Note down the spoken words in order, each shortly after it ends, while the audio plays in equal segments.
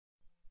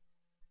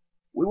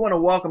We want to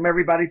welcome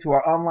everybody to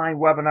our online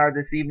webinar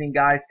this evening,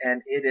 guys,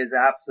 and it is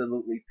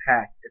absolutely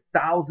packed.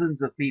 Thousands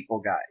of people,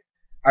 guys,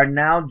 are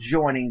now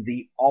joining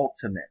the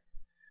ultimate,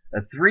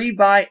 a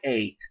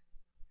 3x8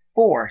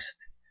 forced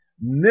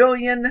 $1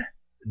 million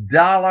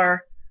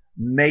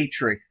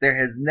matrix. There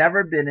has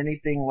never been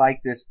anything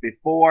like this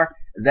before.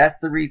 That's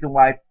the reason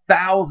why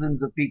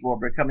thousands of people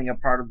are becoming a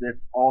part of this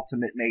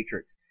ultimate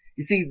matrix.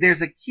 You see,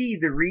 there's a key,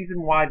 the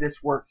reason why this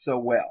works so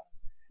well.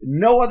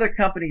 No other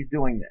company is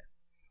doing this.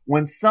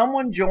 When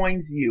someone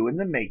joins you in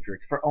the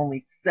matrix for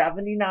only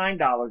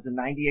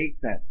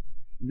 $79.98,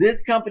 this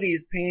company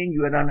is paying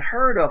you an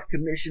unheard of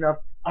commission of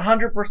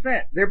 100%.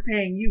 They're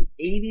paying you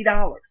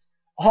 $80.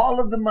 All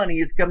of the money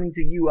is coming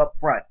to you up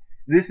front.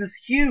 This is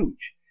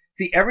huge.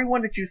 See,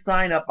 everyone that you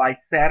sign up by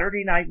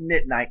Saturday night,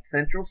 midnight,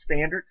 Central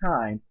Standard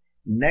Time,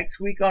 next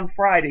week on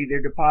Friday,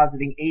 they're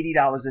depositing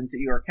 $80 into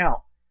your account.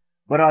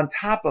 But on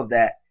top of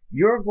that,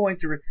 you're going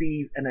to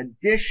receive an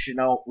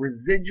additional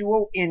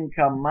residual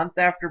income month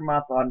after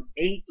month on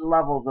 8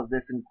 levels of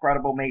this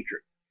incredible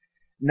matrix.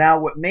 Now,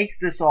 what makes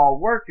this all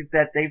work is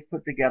that they've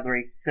put together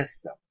a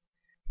system.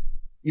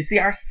 You see,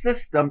 our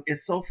system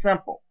is so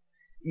simple.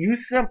 You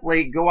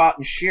simply go out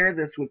and share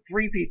this with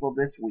 3 people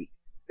this week.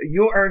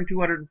 You'll earn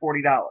 $240.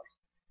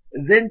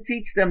 Then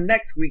teach them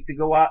next week to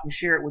go out and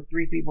share it with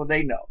 3 people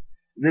they know.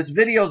 This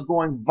video is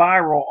going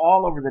viral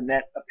all over the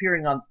net,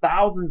 appearing on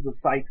thousands of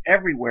sites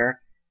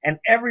everywhere, and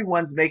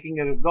everyone's making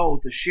it a goal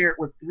to share it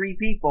with 3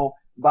 people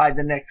by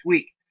the next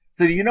week.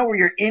 So do you know where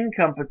your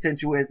income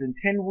potential is in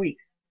 10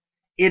 weeks?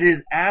 It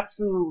is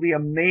absolutely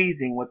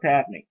amazing what's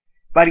happening.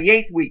 By the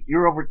 8th week,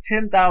 you're over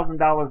 $10,000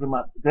 a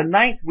month. The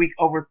 9th week,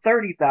 over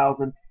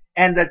 $30,000,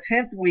 and the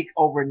 10th week,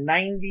 over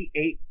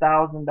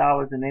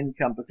 $98,000 in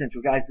income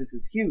potential. Guys, this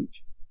is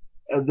huge.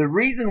 The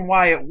reason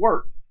why it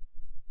works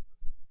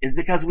is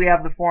because we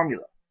have the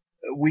formula.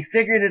 We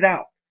figured it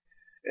out.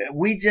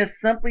 We just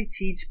simply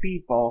teach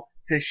people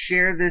to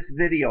share this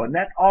video, and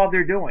that's all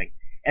they're doing.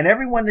 And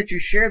everyone that you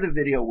share the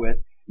video with,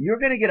 you're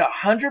going to get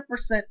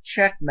 100%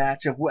 check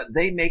match of what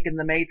they make in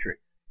the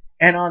matrix.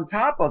 And on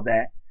top of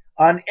that,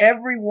 on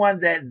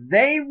everyone that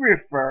they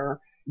refer,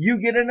 you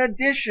get an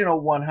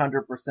additional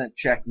 100%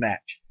 check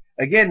match.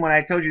 Again, when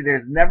I told you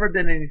there's never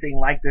been anything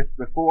like this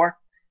before,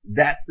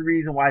 that's the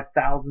reason why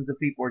thousands of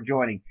people are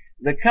joining.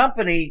 The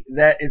company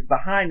that is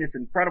behind this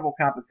incredible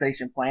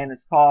compensation plan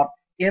is called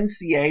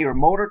MCA, or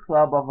Motor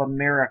Club of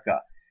America.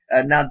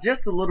 Now,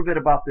 just a little bit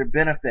about their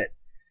benefits.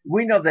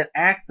 We know that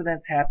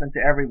accidents happen to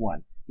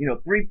everyone.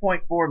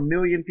 3.4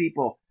 million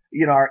people,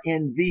 are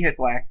in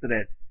vehicle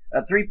accidents.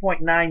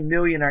 3.9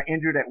 million are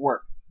injured at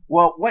work.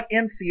 Well, what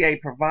MCA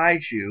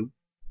provides you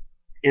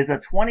is a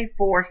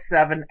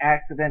 24/7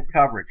 accident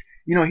coverage.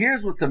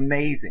 Here's what's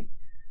amazing.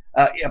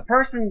 A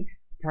person,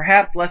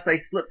 perhaps, let's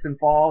say, slips and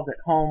falls at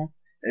home.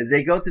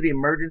 They go to the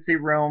emergency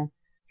room.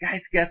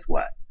 Guys, guess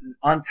what?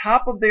 On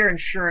top of their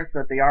insurance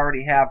that they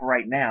already have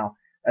right now,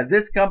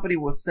 this company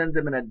will send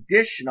them an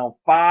additional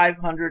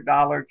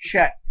 $500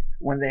 check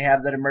when they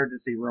have that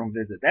emergency room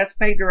visit. That's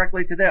paid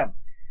directly to them.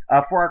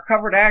 For our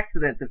covered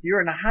accidents, if you're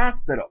in a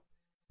hospital,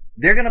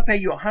 they're going to pay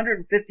you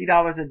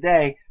 $150 a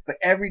day for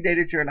every day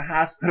that you're in a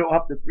hospital,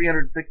 up to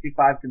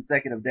 365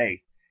 consecutive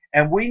days.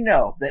 And we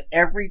know that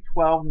every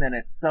 12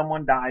 minutes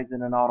someone dies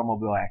in an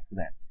automobile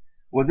accident.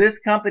 Well, this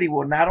company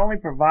will not only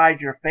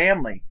provide your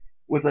family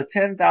with a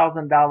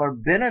 $10,000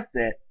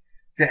 benefit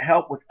to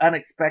help with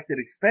unexpected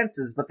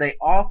expenses, but they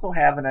also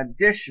have an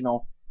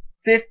additional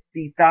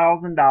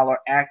 $50,000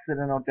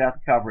 accidental death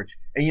coverage.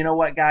 And you know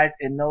what, guys?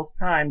 In those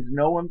times,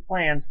 no one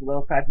plans for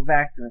those type of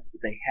accidents,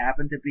 but they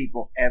happen to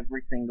people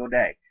every single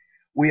day.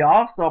 We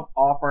also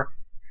offer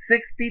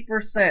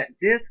 60%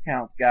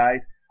 discounts,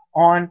 guys,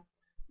 on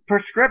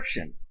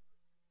prescriptions,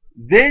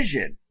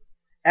 vision,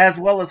 as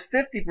well as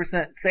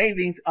 50%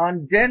 savings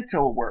on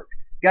dental work.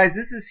 Guys,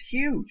 this is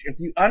huge. If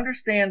you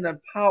understand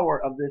the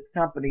power of this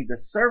company, the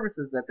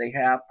services that they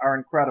have are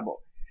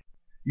incredible.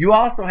 You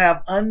also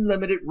have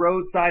unlimited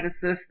roadside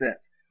assistance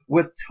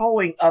with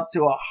towing up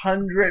to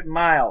 100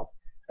 miles.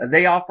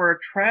 They offer a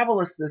travel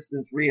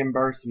assistance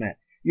reimbursement.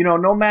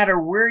 No matter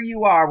where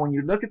you are, when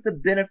you look at the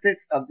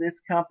benefits of this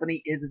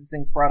company, it is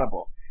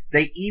incredible.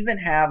 They even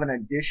have an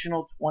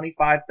additional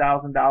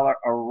 $25,000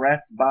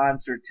 arrest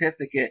bond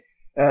certificate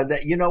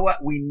that,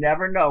 we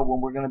never know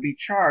when we're going to be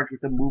charged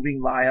with a moving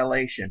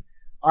violation.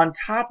 On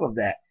top of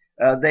that,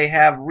 they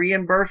have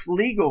reimbursed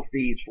legal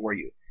fees for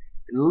you,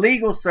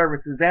 legal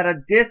services at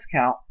a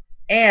discount,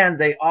 and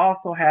they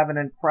also have an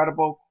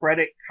incredible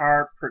credit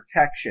card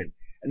protection.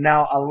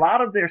 Now, a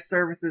lot of their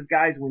services,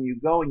 guys, when you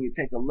go and you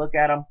take a look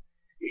at them,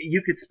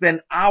 you could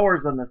spend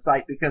hours on the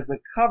site because the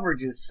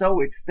coverage is so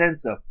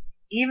extensive,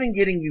 even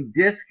getting you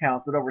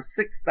discounts at over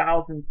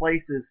 6,000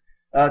 places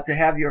to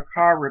have your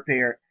car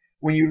repaired.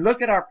 When you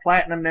look at our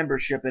platinum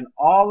membership and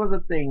all of the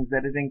things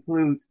that it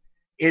includes,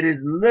 it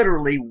is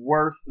literally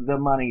worth the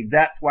money.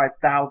 That's why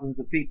thousands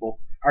of people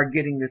are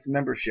getting this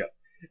membership.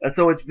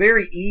 So it's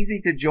very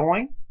easy to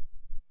join.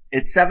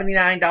 It's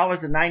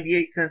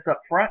 $79.98 up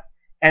front,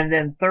 and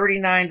then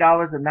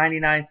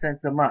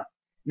 $39.99 a month.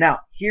 Now,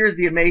 here's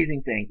the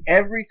amazing thing.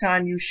 Every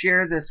time you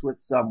share this with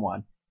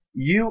someone,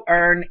 you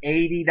earn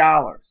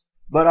 $80.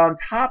 But on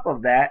top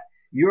of that,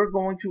 you're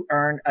going to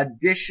earn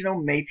additional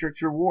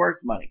Matrix rewards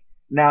money.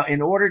 Now,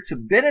 in order to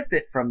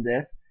benefit from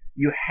this,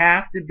 you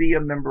have to be a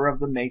member of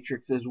the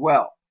Matrix as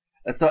well.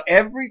 So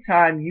every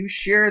time you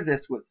share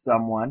this with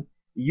someone,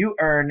 you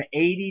earn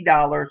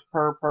 $80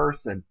 per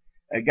person.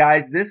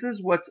 Guys, this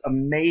is what's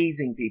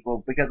amazing,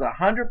 people, because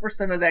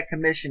 100% of that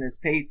commission is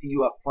paid to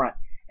you up front.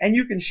 And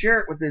you can share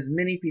it with as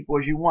many people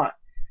as you want.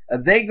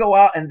 They go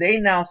out and they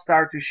now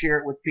start to share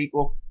it with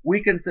people.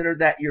 We consider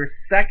that your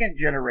second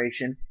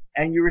generation,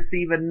 and you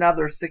receive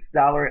another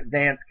 $6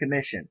 advance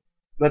commission.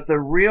 But the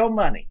real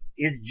money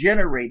is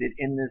generated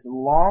in this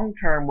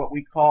long-term, what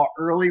we call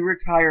early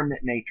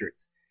retirement matrix.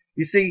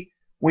 You see,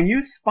 when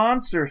you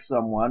sponsor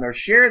someone or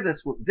share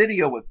this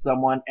video with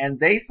someone and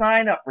they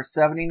sign up for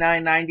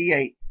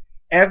 $79.98,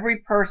 every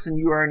person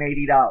you earn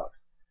 $80.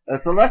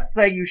 So let's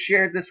say you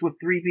shared this with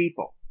 3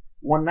 people.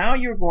 Well, now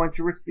you're going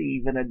to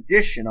receive an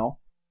additional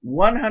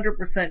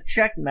 100%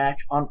 check match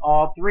on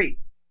all 3.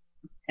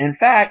 In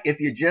fact, if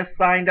you just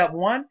signed up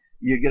one,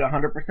 you get a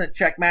 100%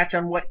 check match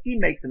on what he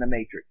makes in a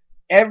matrix.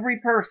 Every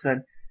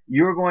person,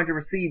 you're going to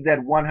receive that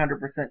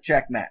 100%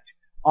 check match.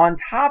 On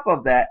top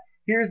of that,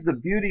 here's the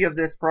beauty of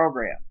this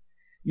program.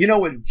 You know,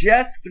 with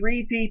just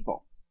 3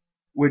 people,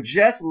 with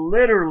just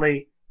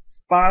literally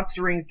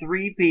sponsoring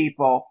 3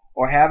 people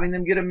or having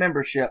them get a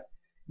membership,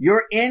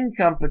 your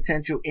income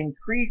potential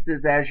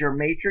increases as your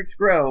matrix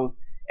grows,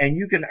 and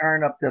you can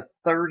earn up to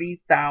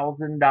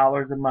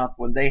 $30,000 a month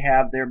when they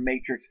have their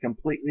matrix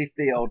completely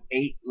filled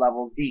 8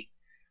 levels deep.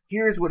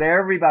 Here's what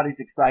everybody's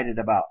excited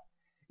about.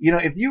 You know,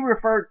 if you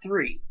referred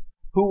 3,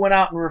 who went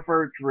out and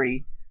referred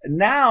 3,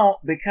 now,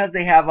 because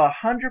they have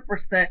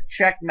 100%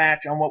 check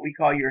match on what we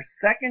call your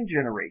second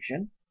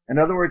generation, in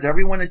other words,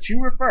 everyone that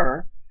you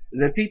refer,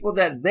 the people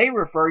that they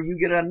refer, you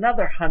get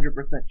another 100%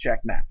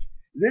 check match.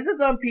 This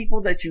is on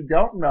people that you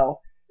don't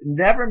know,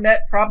 never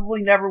met,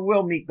 probably never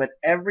will meet, but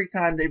every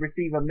time they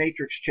receive a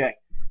matrix check,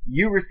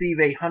 you receive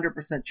a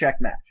 100%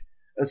 check match.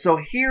 So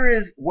here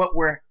is what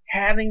we're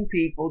having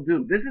people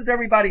do. This is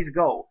everybody's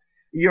goal.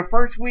 Your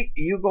first week,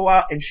 you go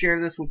out and share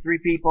this with 3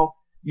 people,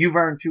 you've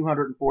earned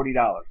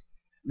 $240.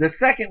 The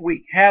second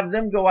week, have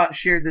them go out and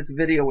share this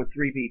video with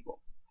 3 people.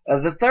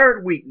 The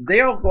third week,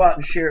 they'll go out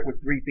and share it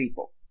with 3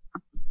 people.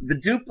 The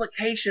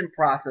duplication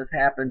process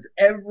happens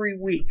every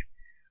week.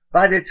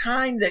 By the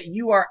time that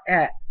you are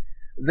at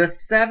the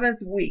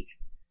 7th week,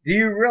 do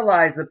you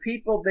realize the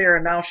people there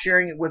are now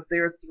sharing it with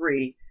their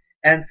 3,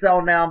 and so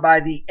now by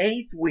the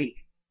 8th week,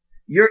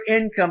 your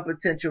income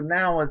potential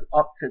now is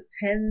up to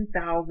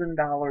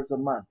 $10,000 a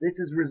month. This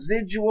is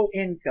residual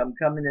income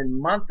coming in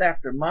month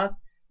after month,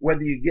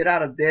 whether you get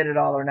out of bed at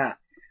all or not.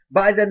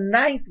 By the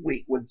 9th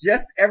week, with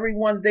just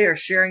everyone there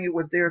sharing it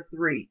with their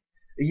 3,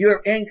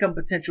 your income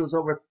potential is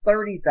over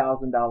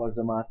 $30,000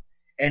 a month.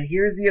 And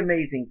here's the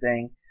amazing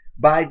thing.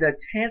 By the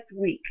 10th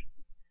week,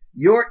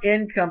 your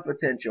income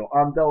potential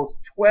on those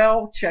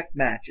 12 check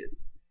matches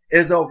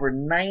is over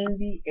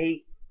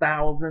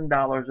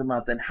 $98,000 a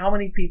month. And how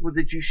many people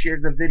did you share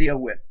the video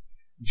with?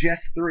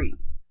 Just 3.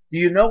 Do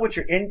you know what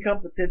your income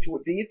potential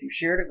would be if you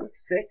shared it with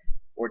 6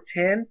 or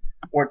 10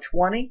 or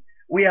 20?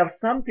 We have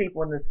some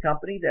people in this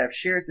company that have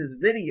shared this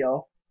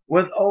video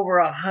with over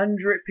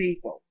 100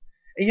 people.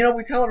 And you know,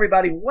 we tell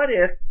everybody, what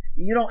if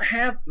you don't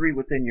have 3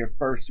 within your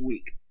first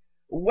week?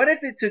 What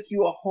if it took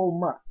you a whole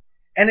month?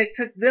 And it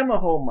took them a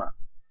whole month?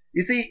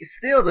 You see,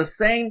 still the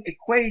same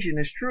equation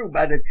is true.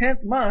 By the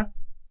 10th month,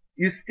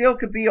 you still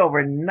could be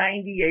over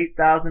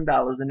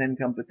 $98,000 in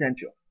income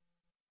potential.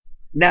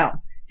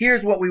 Now,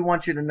 here's what we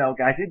want you to know,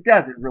 guys. It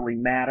doesn't really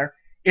matter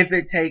if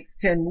it takes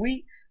 10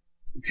 weeks,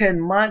 10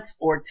 months,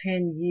 or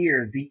 10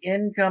 years. The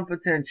income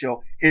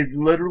potential is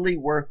literally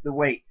worth the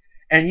wait.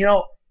 And you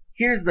know,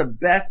 here's the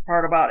best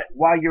part about it.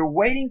 While you're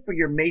waiting for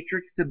your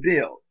matrix to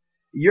build,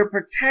 you're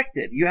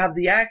protected. You have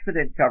the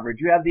accident coverage.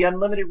 You have the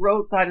unlimited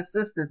roadside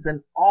assistance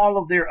and all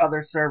of their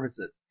other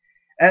services.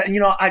 And you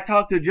know, I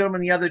talked to a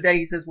gentleman the other day.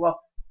 He says, well,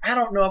 I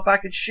don't know if I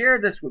could share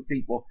this with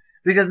people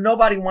because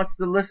nobody wants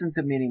to listen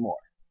to me anymore.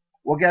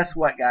 Well, guess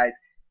what, guys?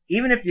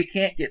 Even if you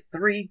can't get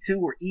 3, 2,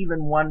 or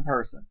even 1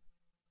 person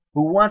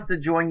who wants to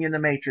join you in the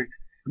matrix,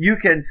 you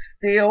can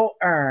still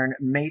earn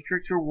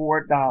matrix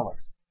reward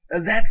dollars.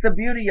 That's the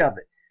beauty of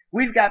it.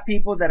 We've got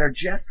people that are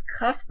just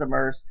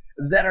customers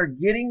that are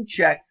getting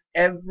checks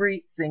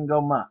every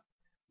single month.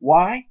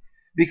 Why?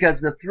 Because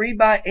the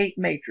 3x8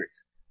 matrix,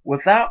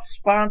 without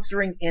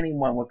sponsoring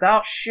anyone,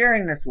 without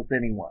sharing this with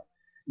anyone,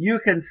 you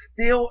can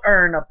still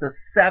earn up to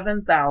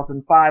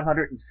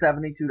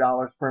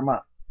 $7,572 per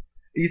month.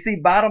 You see,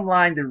 bottom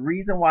line, the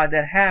reason why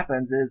that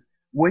happens is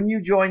when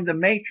you join the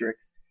matrix,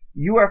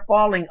 you are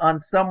falling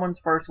on someone's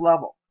first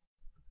level.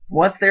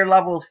 Once their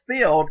level is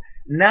filled,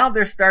 now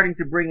they're starting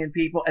to bring in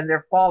people and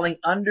they're falling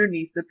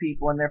underneath the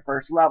people in their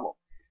first level.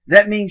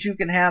 That means you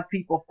can have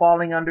people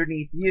falling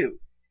underneath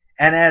you.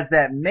 And as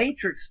that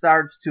matrix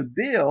starts to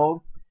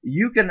build,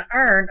 you can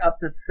earn up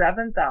to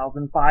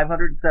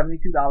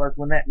 $7,572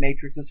 when that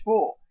matrix is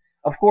full.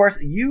 Of course,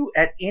 you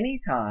at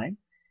any time,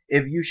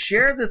 if you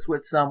share this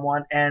with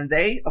someone and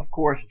they, of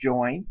course,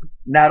 join,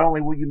 not only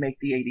will you make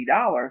the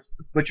 $80,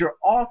 but you're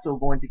also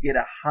going to get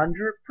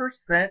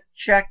 100%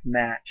 check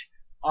match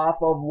off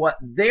of what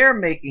they're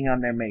making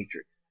on their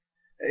matrix.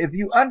 If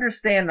you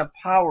understand the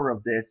power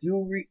of this,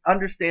 you'll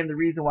understand the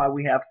reason why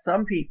we have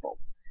some people,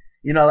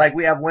 like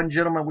we have one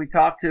gentleman we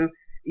talked to,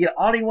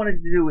 all he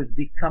wanted to do was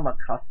become a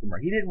customer.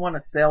 He didn't want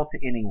to sell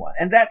to anyone.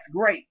 And that's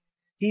great.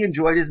 He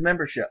enjoyed his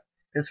membership.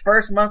 His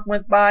first month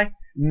went by,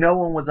 no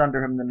one was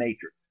under him in the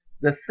matrix.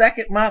 The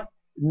second month,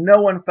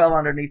 no one fell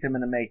underneath him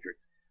in the matrix.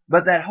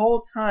 But that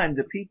whole time,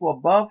 the people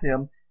above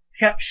him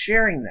kept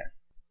sharing this.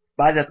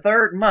 By the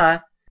third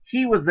month,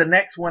 he was the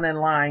next one in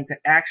line to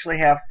actually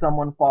have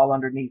someone fall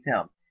underneath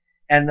him.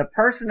 And the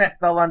person that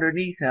fell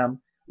underneath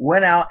him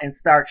went out and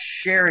started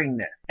sharing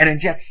this. And in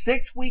just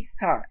 6 weeks'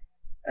 time,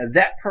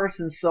 that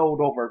person sold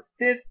over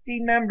 50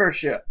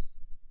 memberships.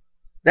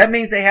 That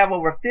means they have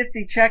over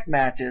 50 check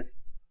matches.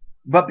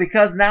 But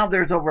because now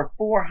there's over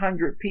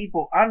 400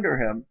 people under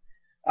him,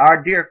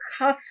 our dear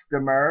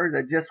customer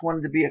that just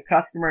wanted to be a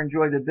customer,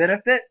 enjoy the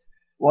benefits,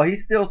 well,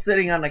 he's still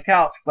sitting on the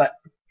couch, but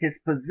his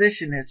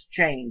position has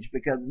changed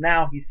because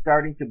now he's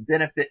starting to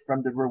benefit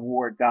from the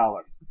reward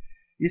dollars.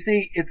 You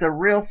see, it's a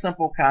real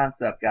simple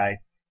concept, guys.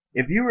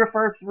 If you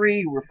refer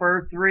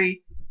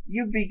three,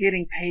 you'd be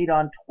getting paid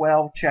on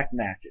 12 check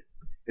matches.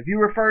 If you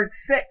referred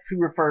 6, who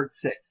referred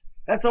 6?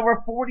 That's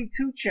over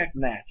 42 check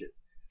matches.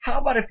 How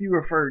about if you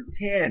referred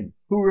 10?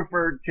 Who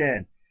referred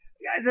 10?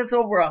 Guys, that's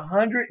over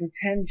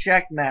 110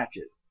 check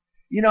matches.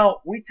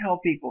 We tell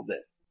people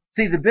this.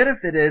 See, the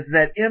benefit is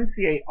that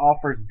MCA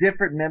offers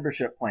different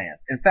membership plans.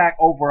 In fact,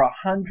 over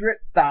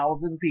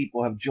 100,000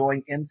 people have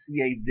joined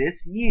MCA this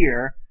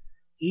year,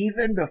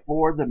 even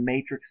before the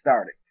Matrix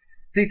started.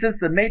 See, since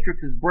the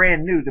Matrix is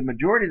brand new, the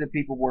majority of the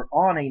people were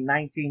on a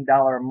 $19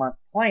 a month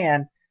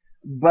plan,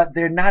 but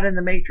they're not in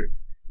the Matrix.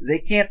 They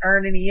can't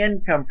earn any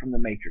income from the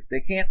Matrix.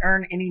 They can't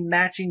earn any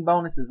matching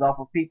bonuses off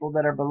of people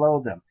that are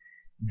below them.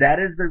 That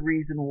is the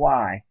reason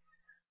why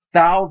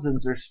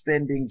thousands are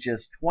spending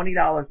just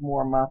 $20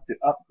 more a month to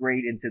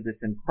upgrade into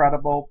this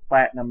incredible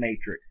Platinum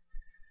Matrix.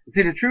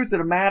 See, the truth of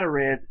the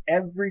matter is,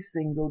 every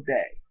single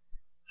day,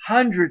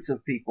 hundreds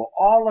of people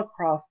all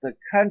across the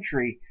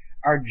country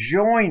are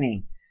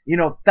joining.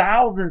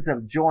 Thousands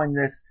have joined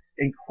this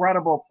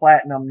incredible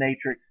Platinum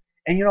Matrix.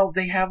 And,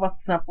 they have a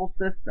simple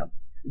system.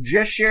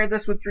 Just share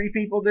this with 3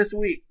 people this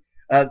week.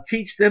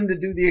 Teach them to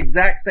do the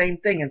exact same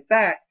thing. In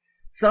fact,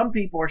 some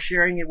people are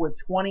sharing it with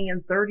 20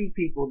 and 30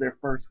 people their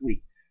first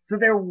week. So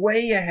they're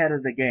way ahead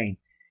of the game.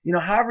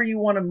 However you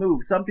want to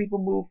move. Some people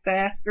move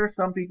faster,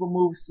 some people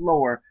move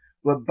slower.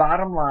 But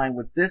bottom line,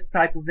 with this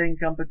type of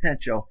income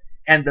potential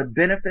and the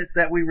benefits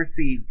that we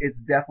receive, it's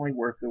definitely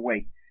worth the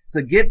wait.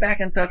 So get back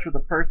in touch with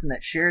the person that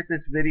shared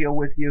this video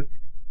with you.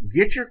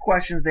 Get your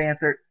questions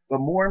answered, but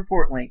more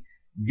importantly,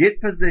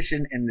 get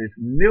positioned in this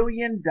 $1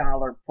 million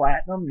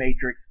Platinum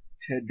Matrix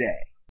today.